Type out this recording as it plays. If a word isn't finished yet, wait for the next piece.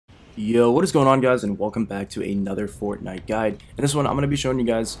Yo, what is going on, guys, and welcome back to another Fortnite guide. In this one, I'm going to be showing you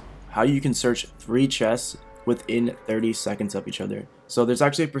guys how you can search 3 chests within 30 seconds of each other. So there's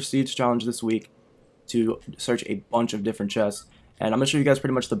actually a prestige challenge this week to search a bunch of different chests, and I'm going to show you guys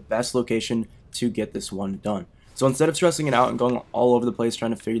pretty much the best location to get this one done. So instead of stressing it out and going all over the place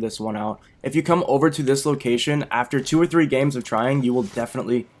trying to figure this one out, if you come over to this location after 2 or 3 games of trying, you will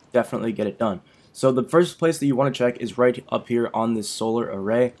definitely get it done. So the first place that you want to check is right up here on this solar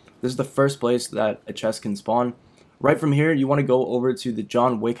array. This is the first place that a chest can spawn. Right from here, you want to go over to the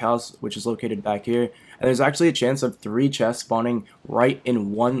John Wick house, which is located back here. And there's actually a chance of 3 chests spawning right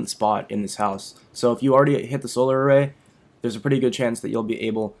in one spot in this house. So if you already hit the solar array, there's a pretty good chance that you'll be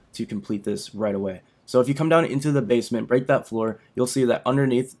able to complete this right away. So if you come down into the basement, break that floor, you'll see that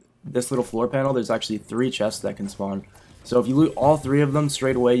underneath this little floor panel, there's actually 3 chests that can spawn. So if you loot all 3 of them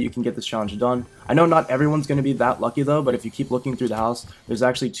straight away, you can get this challenge done. I know not everyone's going to be that lucky though, but if you keep looking through the house, there's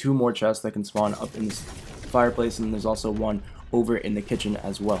actually 2 more chests that can spawn up in this fireplace, and there's also one over in the kitchen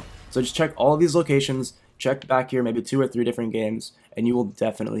as well. So just check all of these locations, check back here maybe 2 or 3 different games, and you will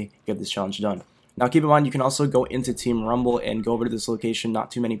definitely get this challenge done. Now keep in mind, you can also go into Team Rumble and go over to this location.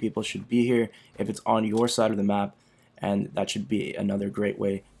 Not too many people should be here if it's on your side of the map, and that should be another great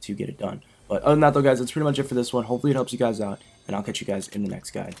way to get it done. But other than that though, guys, that's pretty much it for this one. Hopefully it helps you guys out, and I'll catch you guys in the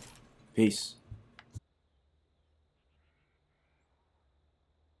next guide. Peace.